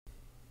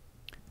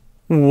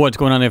What's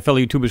going on there, fellow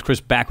YouTubers?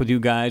 Chris back with you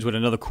guys with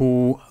another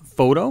cool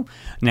photo.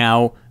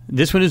 Now,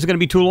 this one isn't going to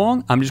be too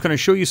long. I'm just going to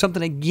show you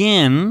something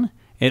again.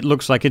 It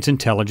looks like it's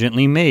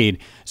intelligently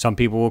made. Some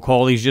people will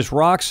call these just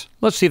rocks.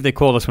 Let's see if they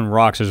call this one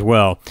rocks as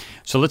well.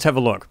 So let's have a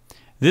look.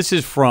 This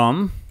is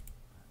from,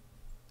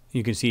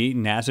 you can see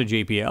NASA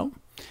JPL,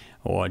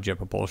 or Jet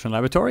Propulsion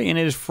Laboratory, and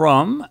it is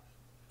from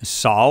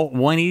Sol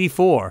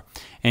 184.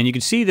 And you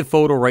can see the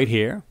photo right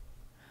here.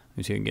 Let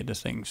me see if I can get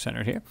this thing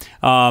centered here.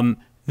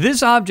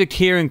 This object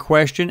here in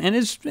question, and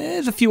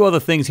there's a few other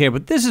things here,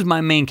 but this is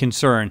my main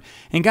concern.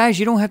 And guys,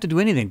 you don't have to do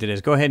anything to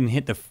this. Go ahead and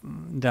hit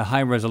the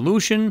high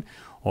resolution,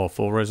 or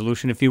full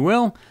resolution if you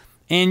will,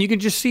 and you can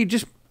just see,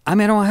 I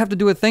mean, I don't have to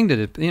do a thing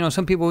to it. You know,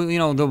 some people, you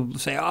know, they'll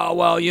say, oh,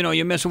 well, you know,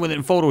 you're messing with it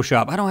in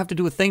Photoshop. I don't have to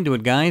do a thing to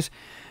it, guys.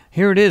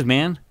 Here it is,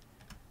 man.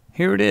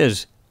 Here it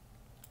is.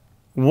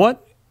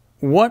 What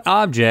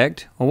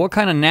object, or what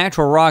kind of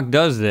natural rock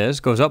does this?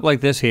 Goes up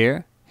like this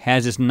here.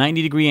 Has this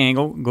 90-degree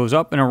angle, goes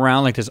up and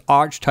around like this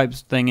arch type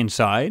thing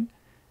inside.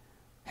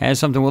 Has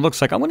something what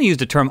looks like, I'm going to use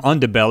the term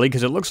underbelly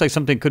because it looks like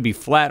something could be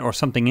flat or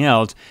something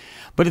else.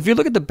 But if you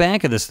look at the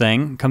back of this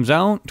thing, comes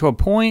out to a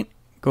point,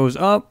 goes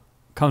up,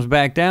 comes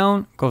back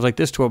down, goes like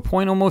this to a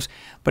point almost.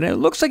 But it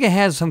looks like it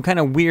has some kind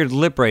of weird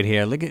lip right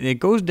here. Look, it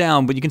goes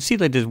down, but you can see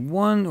like there's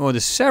one or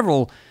there's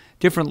several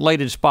different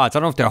lighted spots. I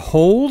don't know if they're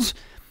holes,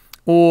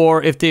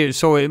 or if they,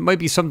 so it might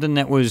be something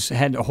that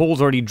had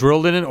holes already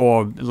drilled in it,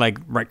 or like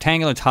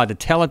rectangular. It's hard to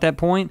tell at that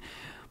point.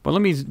 But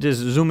let me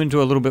just zoom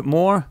into a little bit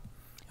more,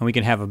 and we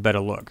can have a better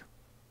look.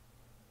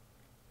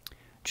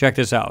 Check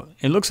this out.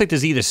 It looks like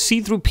there's either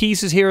see-through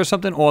pieces here or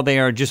something, or they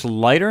are just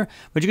lighter.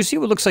 But you can see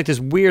what looks like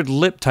this weird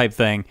lip type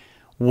thing.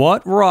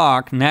 What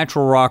rock,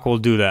 natural rock, will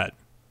do that?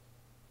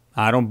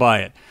 I don't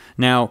buy it.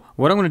 Now,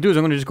 what I'm going to do is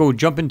I'm going to just go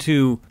jump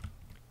into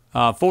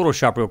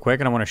Photoshop real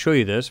quick, and I want to show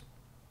you this.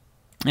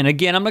 And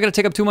again, I'm not going to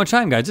take up too much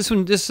time, guys.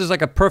 This is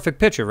like a perfect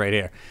picture right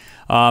here.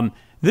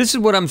 This is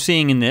what I'm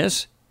seeing in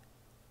this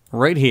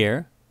right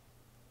here.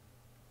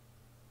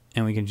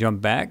 And we can jump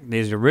back.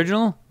 There's the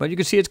original, but you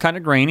can see it's kind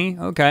of grainy.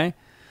 Okay.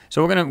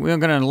 So we're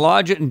gonna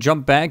enlarge it and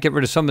jump back, get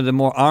rid of some of the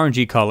more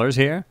orangey colors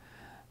here.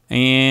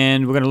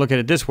 And we're going to look at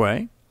it this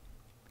way.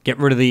 Get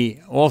rid of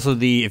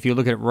if you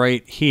look at it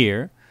right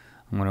here,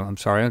 I'm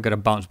sorry, I've got to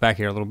bounce back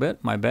here a little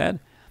bit. My bad.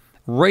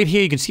 Right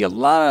here, you can see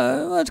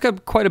it's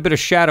got quite a bit of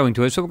shadowing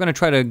to it, so we're going to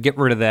try to get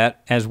rid of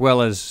that, as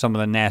well as some of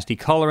the nasty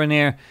color in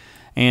there,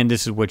 and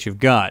this is what you've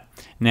got.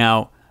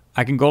 Now,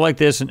 I can go like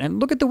this, and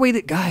look at the way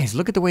guys,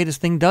 look at the way this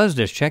thing does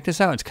this. Check this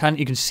out. It's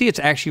you can see it's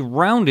actually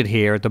rounded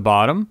here at the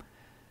bottom,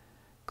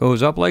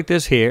 goes up like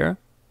this here,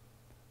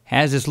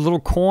 has this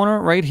little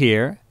corner right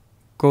here,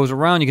 goes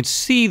around. You can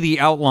see the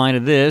outline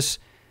of this,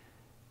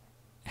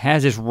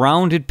 has this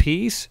rounded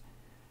piece,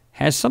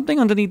 has something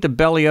underneath the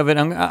belly of it.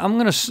 I'm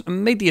going to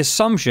make the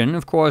assumption,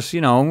 of course, you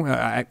know,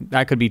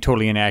 I could be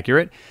totally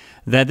inaccurate,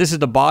 that this is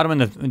the bottom,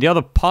 and the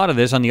other part of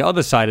this, on the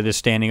other side of this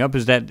standing up,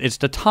 is that it's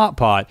the top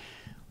part.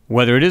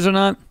 Whether it is or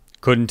not,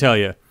 couldn't tell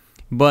you.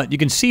 But you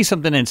can see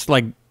something that's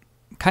like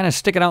kind of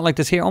sticking out like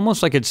this here,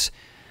 almost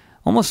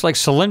like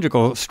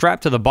cylindrical,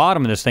 strapped to the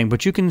bottom of this thing.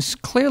 But you can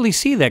clearly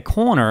see that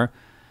corner,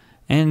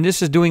 and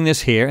this is doing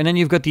this here. And then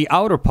you've got the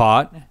outer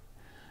part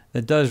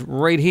that does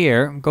right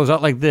here, goes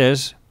out like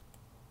this.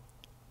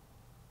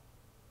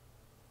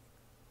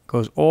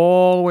 Goes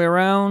all the way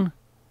around,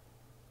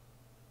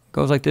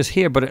 goes like this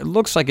here, but it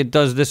looks like it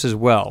does this as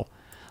well.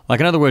 Like,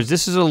 in other words,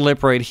 this is a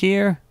lip right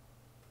here,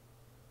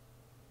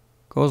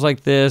 goes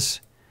like this,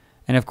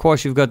 and of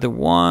course you've got the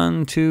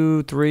 1,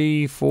 2,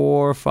 3,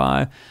 4,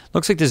 5.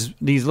 Looks like there's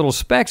these little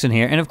specks in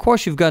here, and of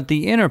course you've got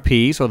the inner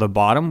piece, or the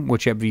bottom,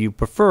 whichever you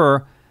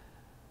prefer.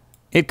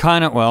 It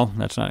kind of, well,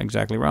 that's not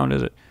exactly round,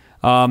 is it?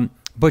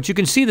 But you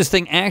can see this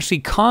thing actually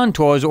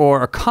contours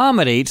or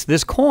accommodates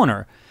this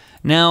corner.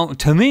 Now,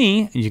 to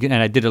me, and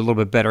I did it a little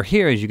bit better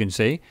here, as you can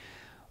see.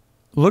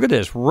 Look at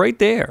this, right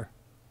there.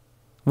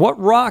 What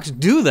rocks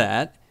do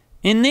that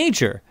in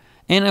nature?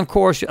 And of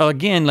course,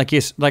 again, like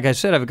I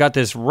said, I've got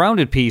this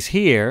rounded piece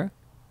here.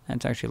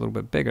 That's actually a little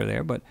bit bigger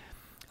there, but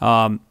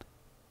and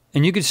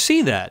you can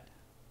see that.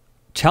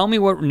 Tell me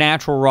what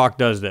natural rock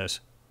does this.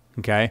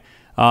 Okay.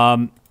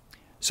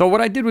 So what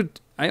I did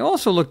I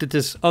also looked at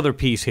this other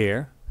piece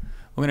here.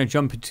 We're going to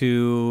jump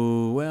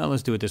to, well,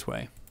 let's do it this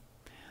way.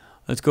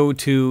 Let's go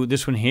to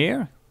this one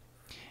here,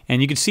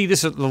 and you can see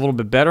this a little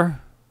bit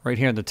better right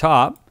here at the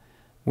top,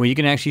 where you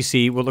can actually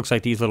see what looks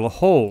like these little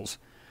holes,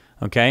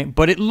 okay?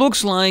 But it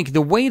looks like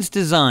the way it's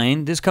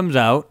designed, this comes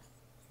out,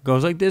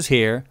 goes like this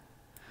here,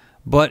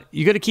 but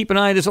you got to keep an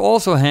eye. This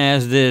also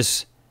has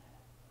this,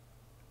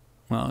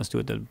 well, let's do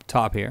it at the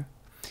top here.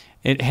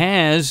 It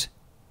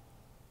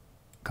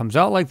comes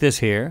out like this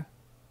here,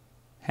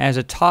 has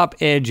a top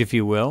edge, if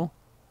you will,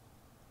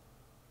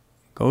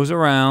 goes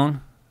around.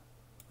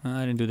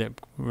 I didn't do that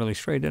really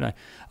straight, did I?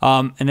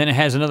 And then it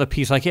has another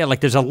piece like here. Like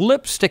there's a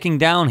lip sticking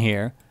down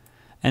here,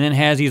 and then it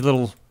has these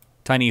little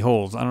tiny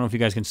holes. I don't know if you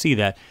guys can see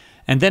that.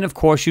 And then, of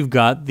course, you've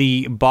got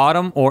the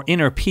bottom or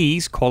inner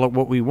piece, call it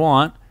what we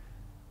want,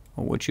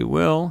 or what you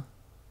will.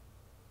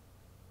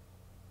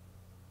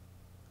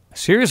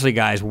 Seriously,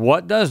 guys,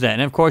 what does that?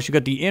 And of course, you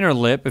got the inner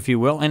lip, if you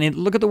will, and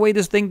look at the way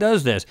this thing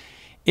does this.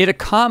 It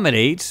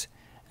accommodates.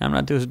 I'm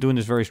not doing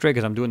this very straight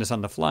because I'm doing this on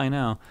the fly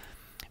now.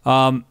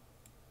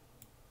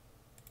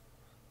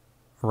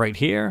 Right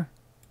here.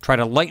 Try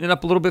to lighten it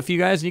up a little bit for you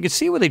guys. And you can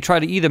see where they try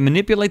to either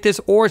manipulate this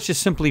or it's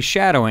just simply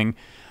shadowing.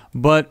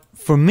 But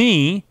for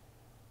me,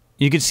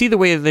 you can see the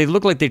way they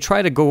look like they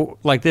try to go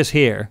like this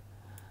here.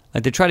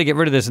 Like they try to get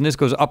rid of this and this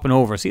goes up and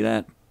over. See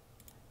that?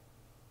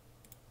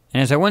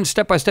 And as I went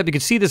step by step, you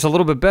can see this a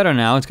little bit better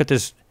now. It's got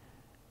this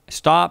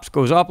stops,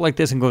 goes up like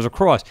this, and goes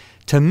across.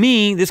 To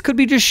me, this could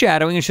be just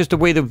shadowing. It's just the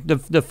way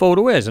the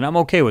photo is, and I'm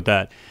okay with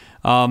that.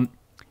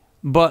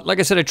 But like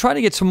I said, I try to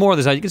get some more of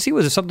this out. You can see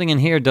where there's something in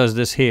here does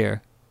this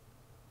here.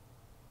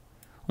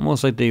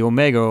 Almost like the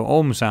Omega or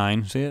Ohm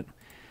sign. See it?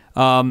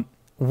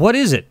 What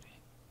is it?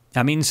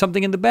 I mean,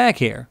 something in the back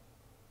here.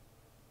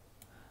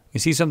 You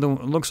see something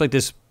that looks like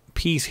this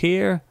piece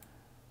here.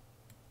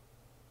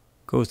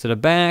 Goes to the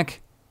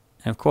back.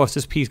 And of course,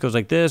 this piece goes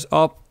like this,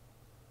 up.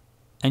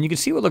 And you can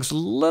see what looks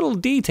little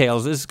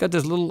details. This has got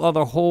this little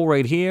other hole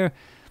right here.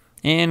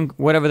 And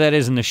whatever that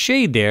is in the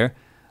shade there,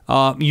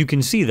 you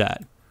can see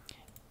that.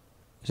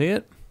 See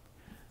it?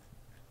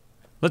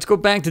 Let's go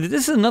back to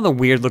this is another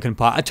weird looking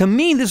pot. To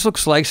me, this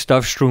looks like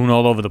stuff strewn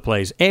all over the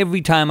place. Every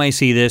time I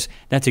see this,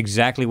 that's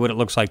exactly what it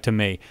looks like to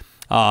me.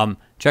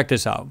 Check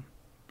this out.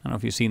 I don't know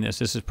if you've seen this.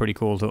 This is pretty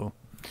cool too.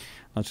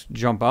 Let's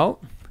jump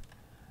out.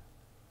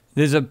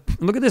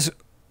 Look at this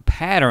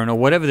pattern or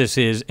whatever this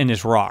is in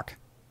this rock.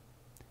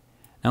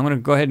 Now I'm going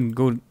to go ahead and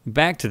go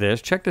back to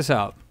this. Check this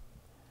out.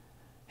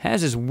 It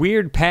has this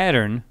weird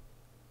pattern.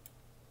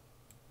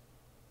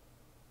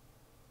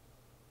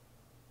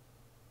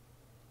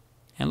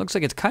 And it looks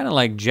like it's kind of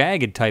like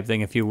jagged type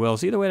thing, if you will.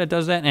 See the way that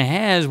does that? And it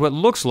has what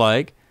looks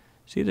like,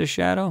 see the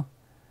shadow?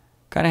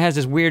 Kind of has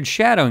this weird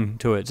shadowing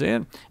to it. See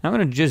it? I'm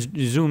going to just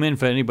zoom in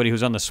for anybody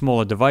who's on the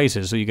smaller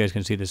devices so you guys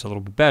can see this a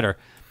little bit better.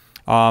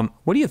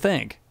 What do you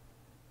think?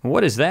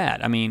 What is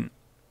that? I mean,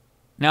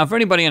 now for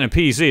anybody on a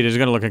PC, this is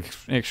going to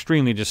look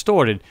extremely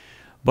distorted.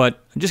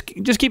 But just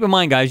keep in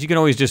mind, guys, you can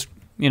always just,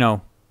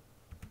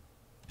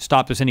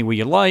 stop this any way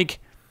you like.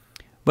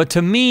 But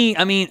to me,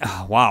 I mean,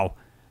 oh, wow.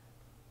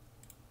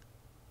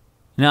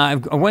 Now,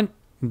 I went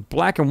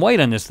black and white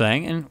on this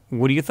thing, and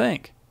what do you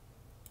think?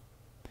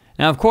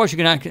 Now, of course, you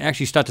can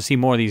actually start to see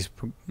more of these,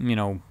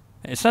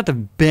 it's not the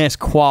best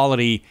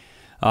quality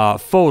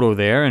photo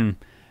there and,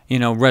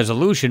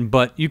 resolution,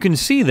 but you can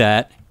see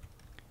that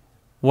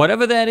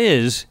whatever that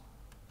is,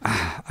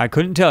 I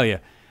couldn't tell you,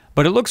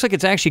 but it looks like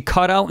it's actually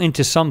cut out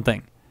into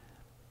something.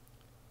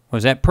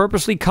 Was that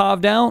purposely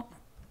carved out?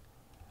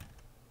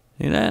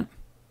 See that?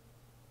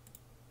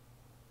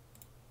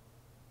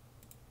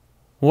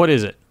 What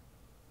is it?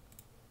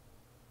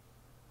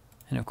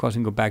 And of course, I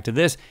can go back to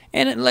this.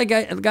 And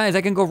guys,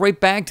 I can go right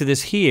back to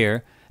this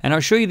here. And I'll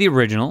show you the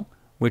original,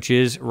 which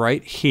is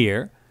right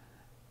here,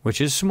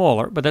 which is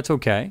smaller, but that's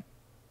okay.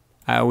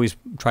 I always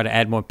try to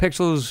add more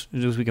pixels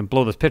so we can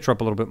blow this picture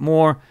up a little bit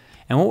more.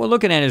 And what we're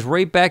looking at is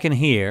right back in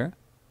here.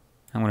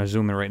 I'm going to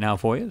zoom in right now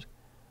for you.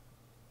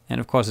 And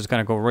of course, it's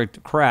going to go right to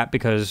crap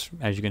because,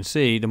 as you can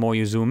see, the more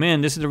you zoom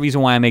in, this is the reason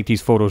why I make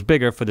these photos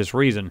bigger for this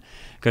reason.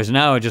 Because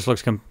now it just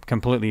looks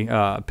completely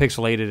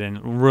pixelated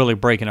and really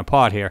breaking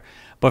apart here.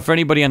 But for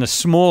anybody on the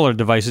smaller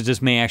devices,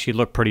 this may actually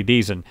look pretty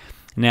decent.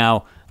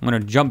 Now, I'm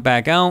going to jump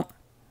back out,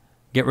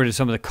 get rid of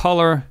some of the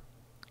color,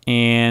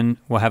 and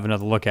we'll have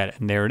another look at it.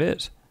 And there it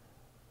is.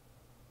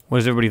 What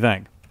does everybody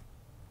think?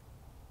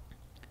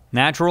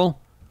 Natural?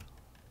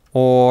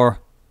 Or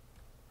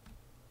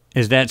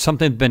is that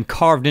something that's been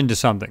carved into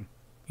something?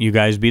 You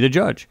guys be the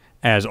judge,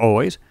 as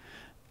always.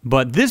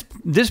 But this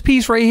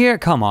piece right here,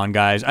 come on,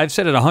 guys. I've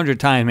said it 100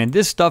 times, man.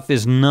 This stuff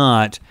is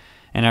not,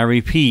 and I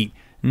repeat,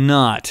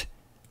 not.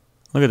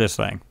 Look at this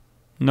thing.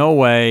 No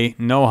way,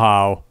 no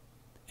how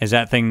is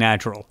that thing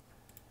natural.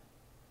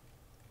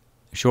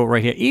 Show it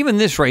right here. Even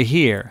this right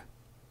here,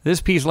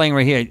 this piece laying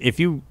right here, if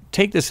you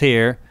take this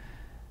here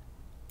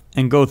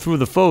and go through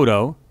the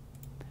photo,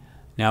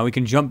 now we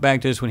can jump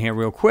back to this one here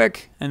real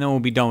quick, and then we'll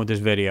be done with this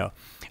video.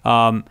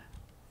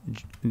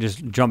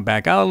 Just jump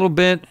back out a little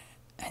bit.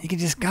 You can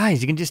just,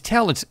 guys, you can just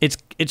tell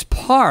it's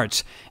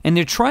parts, and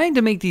they're trying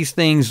to make these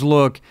things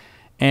look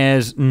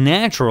as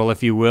natural,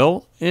 if you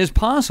will, as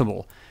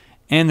possible,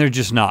 and they're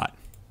just not.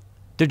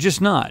 They're just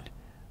not.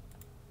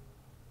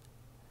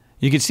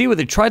 You can see where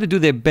they try to do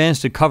their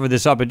best to cover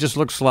this up. It just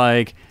looks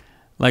like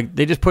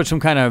they just put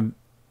some kind of,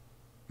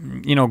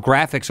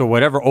 graphics or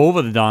whatever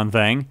over the darn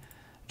thing,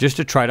 just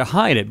to try to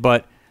hide it.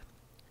 But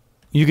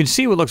you can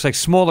see what looks like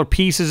smaller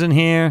pieces in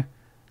here,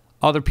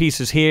 other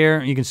pieces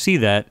here. You can see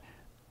that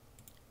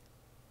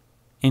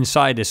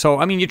inside this. So,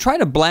 I mean, you try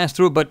to blast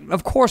through it, but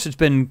of course it's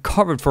been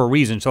covered for a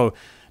reason. So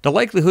the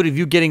likelihood of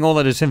you getting all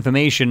of this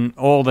information,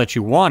 all that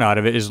you want out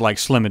of it, is like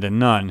slimmer than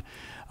none.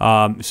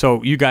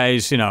 So you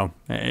guys,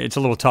 it's a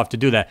little tough to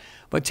do that.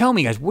 But tell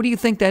me, guys, what do you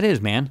think that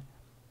is, man?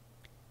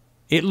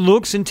 It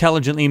looks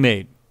intelligently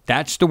made.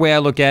 That's the way I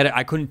look at it.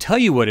 I couldn't tell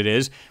you what it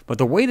is, but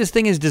the way this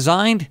thing is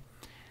designed,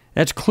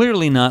 That's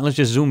clearly not. Let's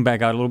just zoom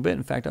back out a little bit.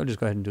 In fact, I'll just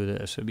go ahead and do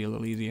this. It'll be a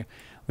little easier.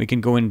 We can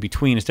go in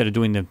between instead of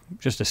doing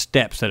just the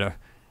steps that are,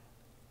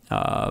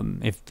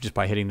 if just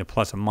by hitting the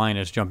plus and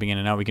minus, jumping in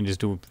and out, we can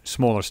just do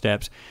smaller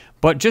steps.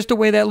 But just the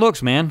way that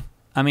looks, man.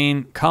 I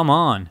mean, come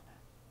on.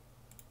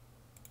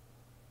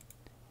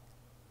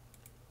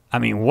 I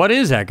mean, what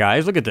is that,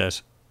 guys? Look at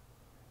this.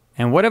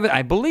 And whatever,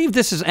 I believe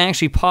this is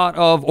actually part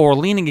of or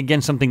leaning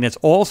against something that's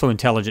also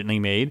intelligently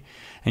made.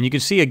 And you can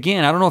see,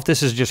 again, I don't know if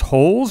this is just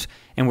holes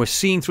and we're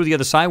seeing through the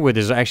other side where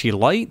there's actually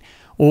light,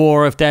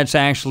 or if that's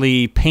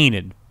actually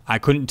painted. I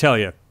couldn't tell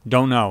you.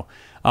 Don't know.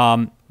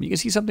 You can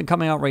see something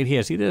coming out right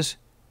here. See this?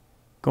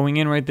 Going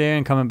in right there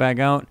and coming back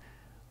out.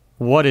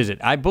 What is it?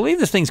 I believe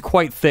this thing's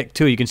quite thick,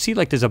 too. You can see,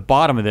 like, there's a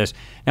bottom of this.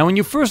 Now, when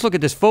you first look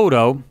at this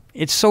photo,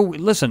 it's so...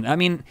 Listen, I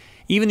mean,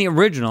 even the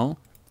original...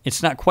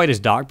 It's not quite as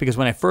dark because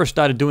when I first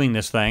started doing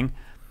this thing,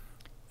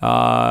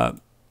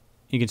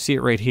 you can see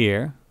it right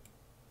here.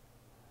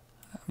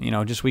 You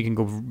know, just we can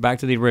go back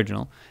to the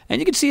original. And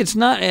you can see it's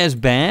not as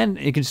bad.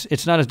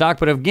 It's not as dark,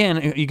 but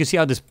again, you can see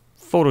how this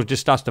photo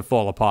just starts to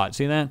fall apart.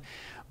 See that?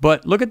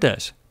 But look at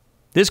this.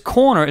 This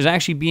corner is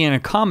actually being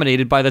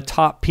accommodated by the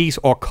top piece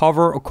or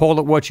cover or call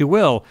it what you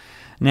will.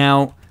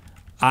 Now,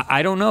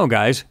 I don't know,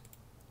 guys.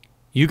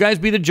 You guys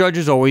be the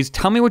judges always.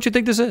 Tell me what you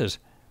think this is.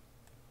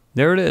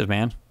 There it is,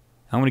 man.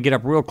 I'm going to get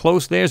up real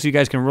close there so you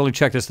guys can really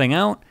check this thing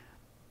out.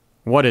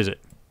 What is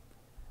it?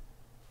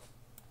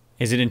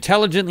 Is it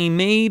intelligently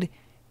made?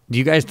 Do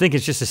you guys think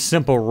it's just a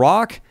simple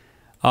rock?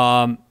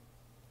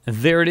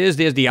 There it is.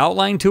 There's the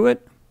outline to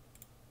it.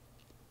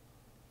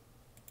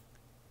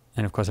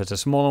 And, of course, that's a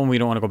smaller one. We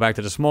don't want to go back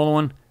to the smaller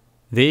one.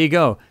 There you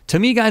go. To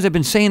me, guys, I've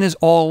been saying this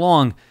all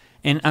along.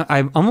 And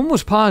I'm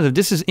almost positive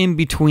this is in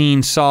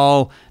between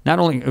Sol. Not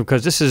only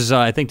because this is,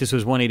 I think this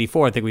was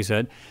 184, I think we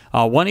said.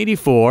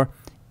 184.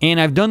 And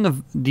I've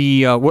done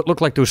the what looked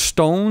like those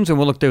stones, and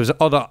what looked there was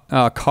other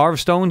carved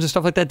stones and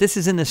stuff like that. This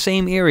is in the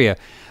same area.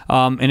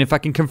 And if I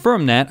can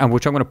confirm that,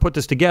 which I'm going to put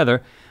this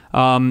together,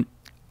 I'm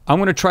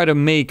going to try to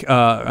make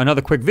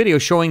another quick video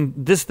showing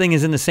this thing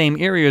is in the same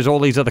area as all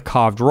these other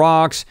carved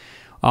rocks,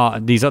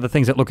 these other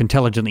things that look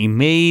intelligently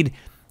made.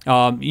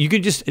 You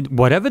could just,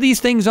 whatever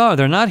these things are,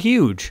 they're not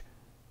huge.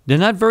 They're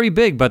not very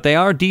big, but they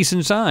are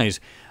decent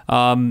size.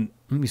 Let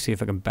me see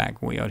if I can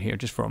back way out here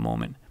just for a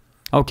moment.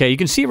 Okay, you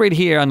can see right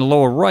here on the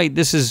lower right,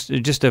 this is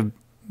just a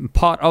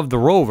part of the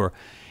rover.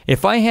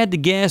 If I had to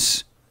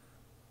guess,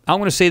 I'm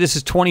going to say this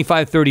is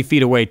 25, 30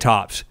 feet away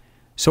tops.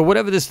 So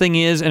whatever this thing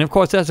is, and of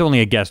course that's only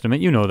a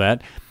guesstimate, you know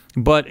that.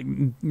 But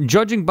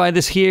judging by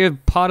this here,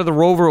 part of the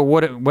rover or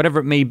whatever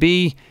it may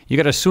be, you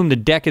got to assume the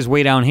deck is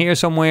way down here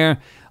somewhere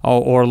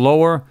or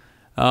lower.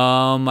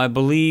 I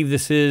believe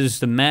this is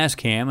the mast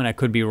cam, and I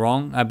could be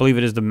wrong. I believe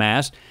it is the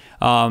mast,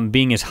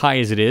 being as high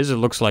as it is. It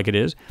looks like it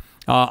is.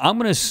 I'm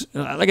gonna,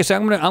 like I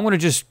said, I'm gonna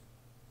just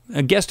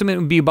a guesstimate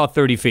would be about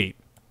 30 feet.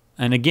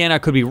 And again, I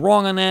could be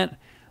wrong on that,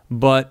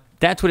 but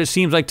that's what it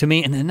seems like to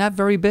me. And they're not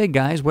very big,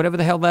 guys. Whatever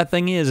the hell that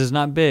thing is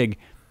not big.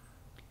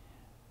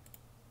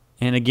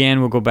 And again,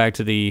 we'll go back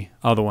to the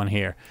other one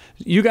here.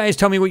 You guys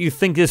tell me what you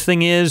think this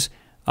thing is.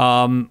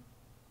 I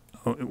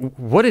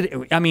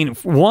mean,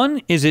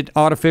 one, is it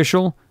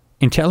artificial,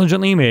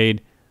 intelligently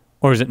made,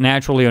 or is it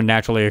naturally or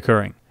naturally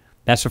occurring?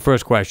 That's the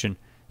first question.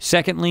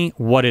 Secondly,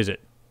 what is it?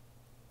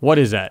 What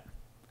is that?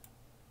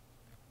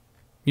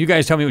 You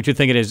guys tell me what you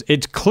think it is.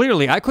 It's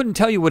clearly, I couldn't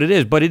tell you what it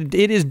is, but it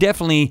is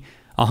definitely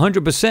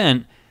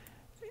 100%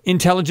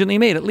 intelligently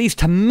made. At least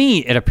to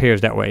me, it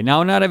appears that way.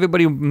 Now, not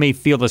everybody may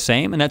feel the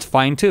same, and that's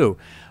fine too.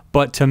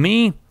 But to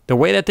me, the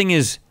way that thing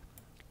is,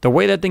 the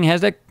way that thing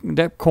has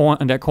that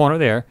corner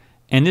there,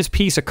 and this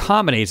piece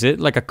accommodates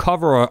it, like a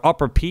cover or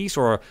upper piece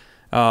or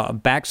a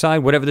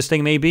backside, whatever this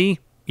thing may be,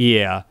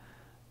 yeah.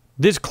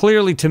 This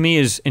clearly, to me,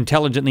 is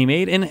intelligently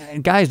made.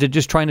 And guys, they're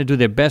just trying to do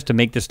their best to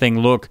make this thing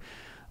look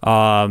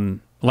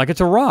like it's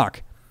a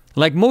rock.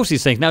 Like most of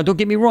these things. Now, don't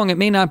get me wrong. It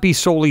may not be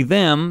solely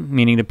them,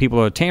 meaning that people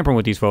are tampering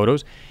with these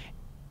photos.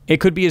 It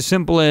could be as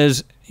simple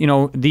as, you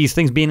know, these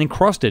things being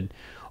encrusted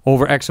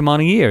over X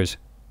amount of years.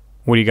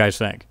 What do you guys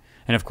think?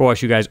 And, of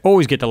course, you guys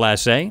always get the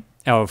last say,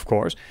 of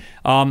course.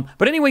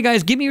 But anyway,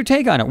 guys, give me your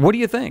take on it. What do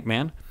you think,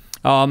 man?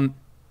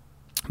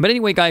 But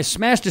anyway, guys,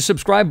 smash the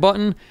subscribe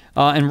button,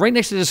 and right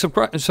next to the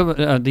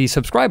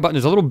subscribe button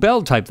is a little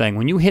bell type thing.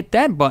 When you hit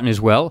that button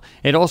as well,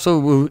 it also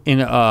will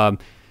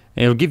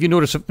it'll give you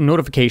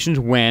notifications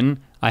when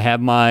I have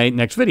my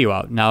next video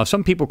out. Now,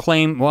 some people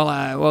claim,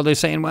 well, they're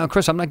saying, well,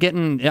 Chris, I'm not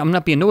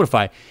being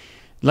notified.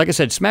 Like I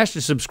said, smash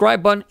the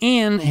subscribe button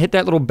and hit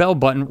that little bell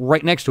button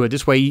right next to it.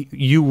 This way,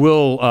 you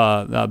will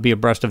be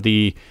abreast of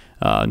the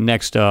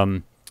next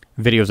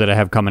videos that I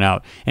have coming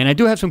out. And I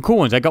do have some cool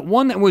ones. I got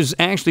one that was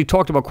actually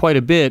talked about quite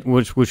a bit,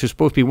 which is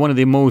supposed to be one of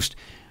the most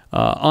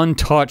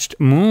untouched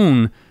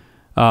moon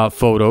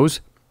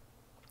photos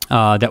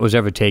that was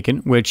ever taken,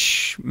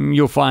 which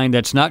you'll find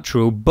that's not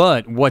true,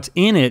 but what's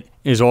in it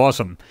is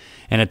awesome.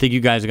 And I think you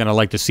guys are going to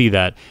like to see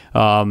that.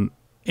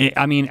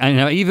 I mean,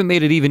 and I even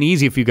made it even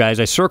easier for you guys.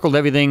 I circled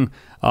everything,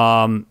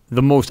 the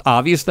most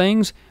obvious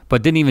things,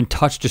 but didn't even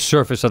touch the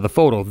surface of the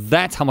photo.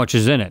 That's how much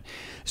is in it.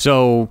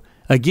 So,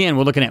 again,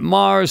 we're looking at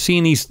Mars,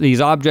 seeing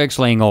these objects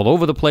laying all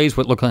over the place,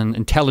 what look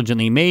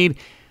intelligently made.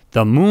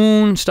 The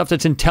moon, stuff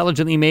that's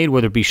intelligently made,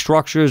 whether it be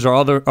structures or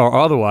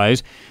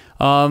otherwise.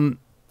 I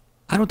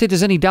don't think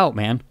there's any doubt,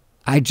 man.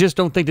 I just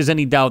don't think there's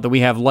any doubt that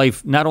we have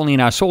life not only in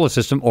our solar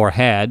system, or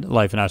had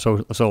life in our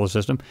solar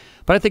system,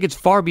 but I think it's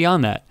far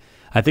beyond that.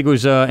 I think it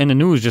was in the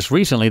news just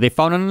recently, they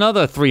found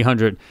another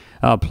 300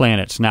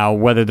 planets. Now,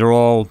 whether they're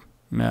all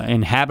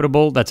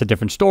inhabitable, that's a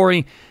different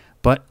story.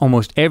 But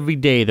almost every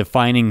day they're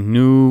finding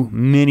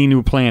many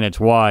new planets.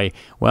 Why?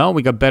 Well,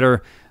 we got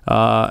better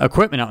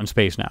equipment out in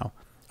space now.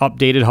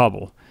 Updated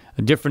Hubble,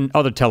 different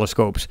other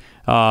telescopes.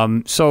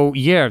 So,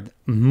 yeah,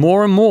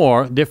 more and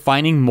more, they're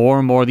finding more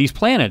and more of these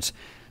planets.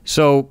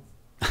 So,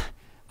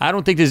 I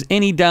don't think there's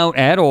any doubt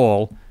at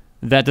all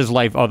that there's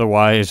life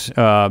otherwise,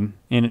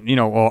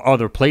 or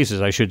other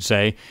places, I should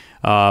say,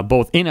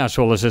 both in our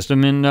solar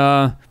system and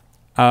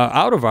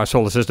out of our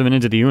solar system and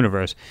into the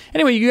universe.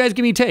 Anyway, you guys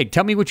give me a take.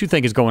 Tell me what you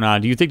think is going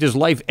on. Do you think there's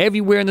life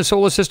everywhere in the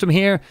solar system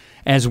here,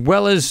 as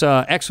well as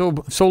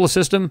exo solar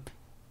system?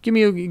 Give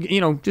me,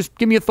 just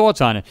give me your thoughts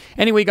on it.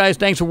 Anyway, guys,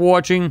 thanks for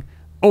watching.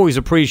 Always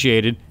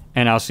appreciated,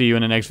 and I'll see you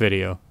in the next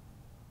video.